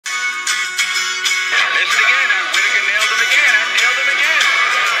Missed again, and Whittaker nailed him again, and nailed him again.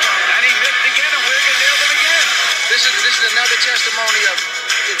 And he missed again, and Whittaker nailed him again. This is another testimony of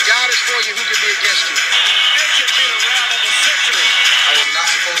if God is for you, who can be against you? This should be the round of the century. I was not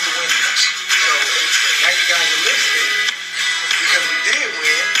supposed to win this. So now you guys are listening because we did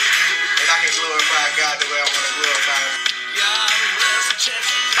win, and I can glorify God the way I want to glorify Him. God bless the chest.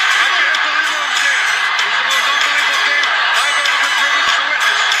 I can't believe what I'm saying. It's the most unbelievable thing I've ever been privileged to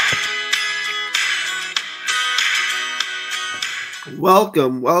witness.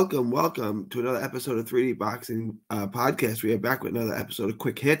 Welcome to another episode of 3D Boxing Podcast. We are back with another episode of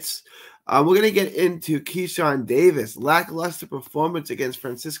Quick Hits. We're going to get into Keyshawn Davis, lackluster performance against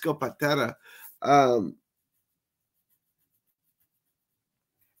Francesco Patera.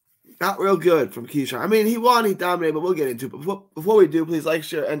 Not real good from Keyshawn. I mean, he won, he dominated, but we'll get into it. Before we do, please like,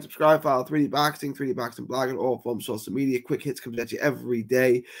 share, and subscribe. Follow 3D Boxing Blog, and all forms of social media. Quick Hits comes at you every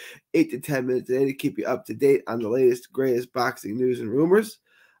day, 8 to 10 minutes a day to keep you up to date on the latest, greatest boxing news and rumors.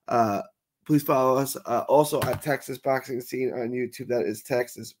 Please follow us also at Texas Boxing Scene on YouTube. That is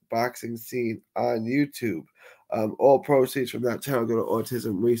Texas Boxing Scene on YouTube. All proceeds from that channel go to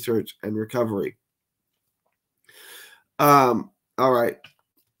autism research and recovery. All right.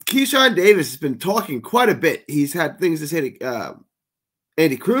 Keyshawn Davis has been talking quite a bit. He's had things to say to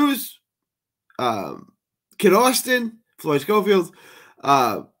Andy Cruz, Kid Austin, Floyd Schofield,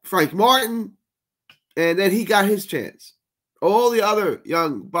 Frank Martin, and then he got his chance. All the other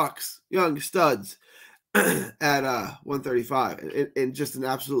young bucks, young studs at 135 in just an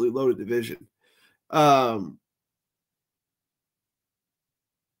absolutely loaded division.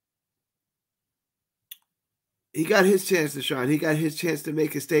 He got his chance to shine. He got his chance to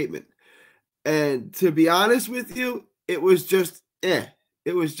make a statement. And to be honest with you, it was just, It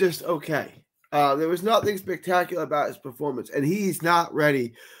was just okay. There was nothing spectacular about his performance. And he's not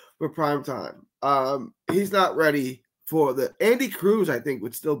ready for prime time. He's not ready for the Andy Cruz, I think,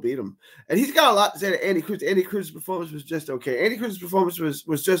 would still beat him. And he's got a lot to say to Andy Cruz. Andy Cruz's performance was just okay. Andy Cruz's performance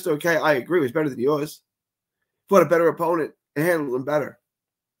was just okay. I agree. It was better than yours. Fought a better opponent and handled him better.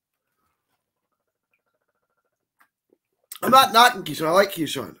 I'm not knocking Keyshawn. I like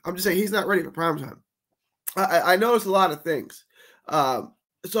Keyshawn. I'm just saying he's not ready for prime time. I noticed a lot of things.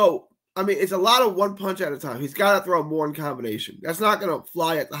 So, I mean, it's a lot of one punch at a time. He's got to throw more in combination. That's not going to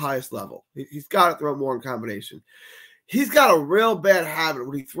fly at the highest level. He's got to throw more in combination. He's got a real bad habit.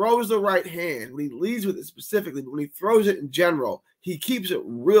 When he throws the right hand, when he leads with it specifically, but when he throws it in general, he keeps it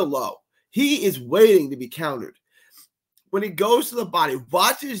real low. He is waiting to be countered. When he goes to the body,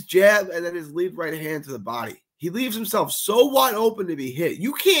 watch his jab and then his lead right hand to the body. He leaves himself so wide open to be hit.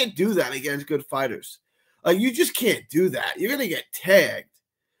 You can't do that against good fighters. You just can't do that. You're going to get tagged,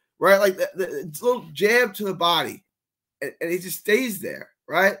 right? Like the little jab to the body, and he just stays there,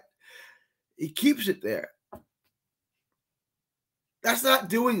 right? He keeps it there. That's not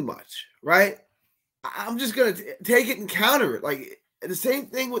doing much, right? I'm just going to take it and counter it. Like the same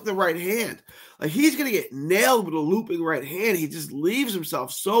thing with the right hand. Like he's going to get nailed with a looping right hand. He just leaves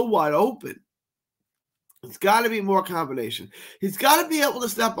himself so wide open. It's got to be more combination. He's got to be able to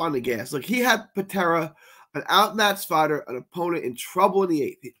step on the gas. Like he had Patera, an outmatched fighter, an opponent in trouble in the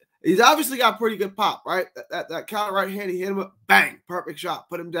eighth. He's obviously got pretty good pop, right? That counter right hand, he hit him up, bang, perfect shot,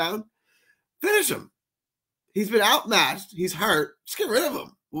 put him down, finish him. He's been outmatched. He's hurt. Just get rid of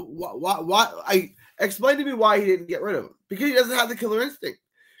him. Why? Explain to me why he didn't get rid of him. Because he doesn't have the killer instinct.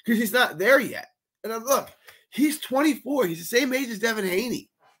 Because he's not there yet. And look, he's 24. He's the same age as Devin Haney.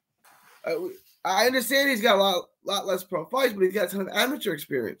 I understand he's got a lot less pro fights, but he's got a ton of amateur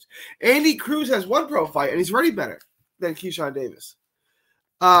experience. Andy Cruz has one pro fight, and he's already better than Keyshawn Davis.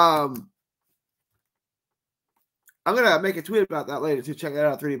 I'm going to make a tweet about that later, too. Check that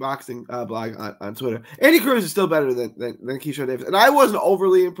out, 3D Boxing blog on Twitter. Andy Cruz is still better than Keyshawn Davis. And I wasn't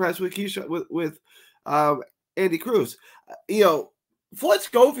overly impressed with with Andy Cruz. Floyd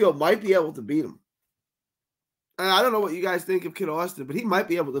Schofield might be able to beat him. And I don't know what you guys think of Kid Austin, but he might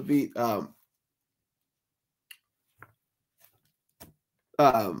be able to beat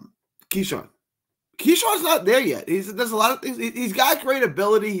Keyshawn. Keyshawn's not there yet. There's a lot of things. He's got great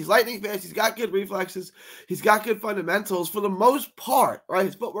ability. He's lightning fast. He's got good reflexes. He's got good fundamentals for the most part, right?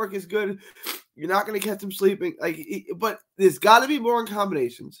 His footwork is good. You're not going to catch him sleeping. But there's got to be more in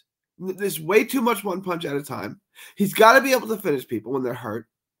combinations. There's way too much one punch at a time. He's got to be able to finish people when they're hurt.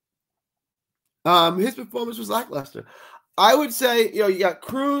 His performance was lackluster. I would say, you got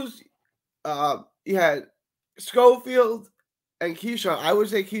Cruz, you had Schofield, and Keyshawn. I would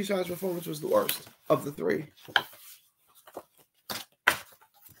say Keyshawn's performance was the worst of the three.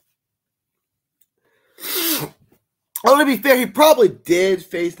 Oh, to be fair, he probably did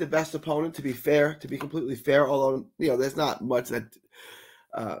face the best opponent, to be fair, to be completely fair, although, there's not much that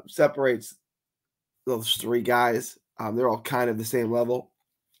separates those three guys. They're all kind of the same level.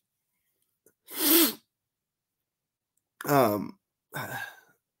 Well,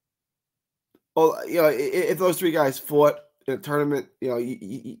 if those three guys fought in a tournament,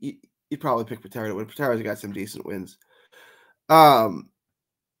 you'd probably pick Patera to win. Patera's got some decent wins. But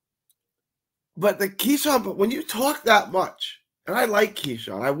but when you talk that much, and I like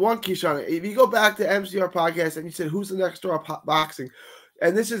Keyshawn, I want Keyshawn. If you go back to MCR podcast and you said, who's the next star of boxing?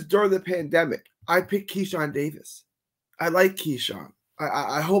 And this is during the pandemic, I picked Keyshawn Davis. I like Keyshawn.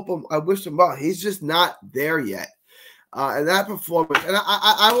 I hope I wish him well. He's just not there yet. And that performance, and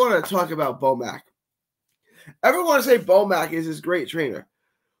I want to talk about Bomac. Everyone say Bomac is his great trainer.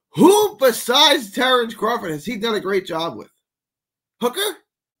 Who besides Terrence Crawford has he done a great job with? Hooker?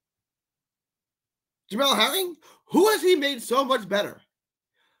 Jamel Herring? Who has he made so much better?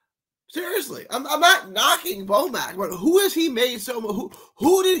 Seriously, I'm not knocking Bomac, but who has he made so much?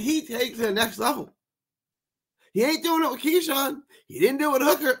 Who did he take to the next level? He ain't doing it with Keyshawn. He didn't do it with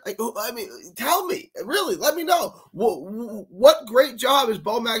Hooker. Tell me, really, let me know. What great job is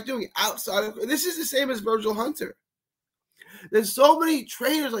Bomac doing outside of? This is the same as Virgil Hunter. There's so many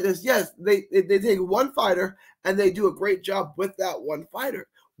trainers like this. Yes, they take one fighter and they do a great job with that one fighter.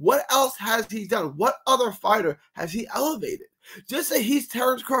 What else has he done? What other fighter has he elevated? Just say he's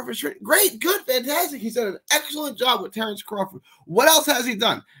Terrence Crawford's trainer. Great, good, fantastic. He's done an excellent job with Terrence Crawford. What else has he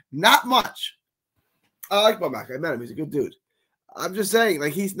done? Not much. I like Bomac. I met him. He's a good dude. I'm just saying,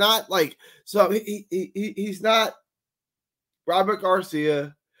 he's not he's not Robert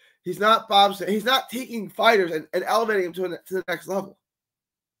Garcia. He's not Bob. He's not taking fighters and elevating them to the next level.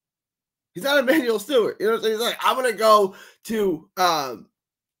 He's not Emmanuel Stewart. You know what I'm saying? He's like, I'm going to go to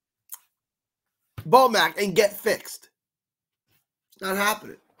Bomac and get fixed. It's not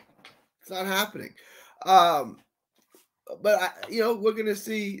happening. It's not happening. But we're going to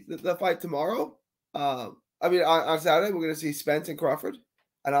see the fight tomorrow. On Saturday, we're going to see Spence and Crawford,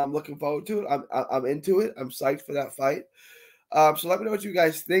 and I'm looking forward to it. I'm into it. I'm psyched for that fight. So let me know what you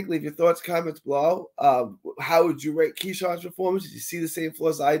guys think. Leave your thoughts, comments below. How would you rate Keyshawn's performance? Did you see the same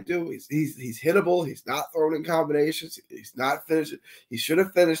flaws I do? He's hittable. He's not throwing in combinations. He's not finishing. He should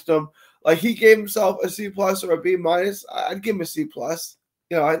have finished them. He gave himself a C+ or a B-. I'd give him a C+.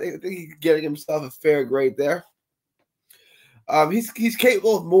 I think he's getting himself a fair grade there. He's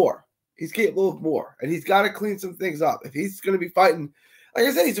capable of more. He's capable of more, and he's got to clean some things up. If he's going to be fighting, like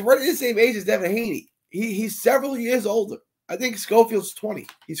I said, he's already the same age as Devin Haney. He's several years older. I think Schofield's 20.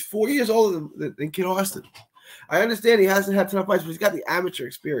 He's 4 years older than Kid Austin. I understand he hasn't had a ton of fights, but he's got the amateur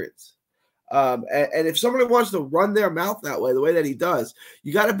experience. And if somebody wants to run their mouth that way, the way that he does,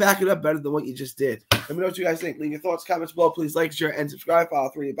 you got to back it up better than what you just did. Let me know what you guys think. Leave your thoughts, comments below. Please like, share, and subscribe.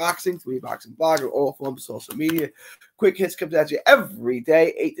 Follow 3D Boxing, 3D Boxing Blog, or all forms of social media. Quick Hits comes at you every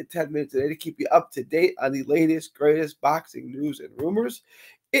day, 8 to 10 minutes a day, to keep you up to date on the latest, greatest boxing news and rumors.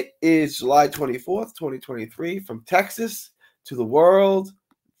 It is July 24th, 2023, from Texas to the world.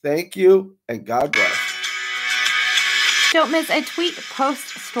 Thank you, and God bless. Don't miss a tweet, post,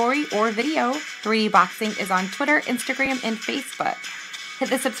 story, or video. 3D Boxing is on Twitter, Instagram, and Facebook. Hit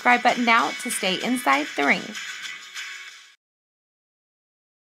the subscribe button now to stay inside the ring.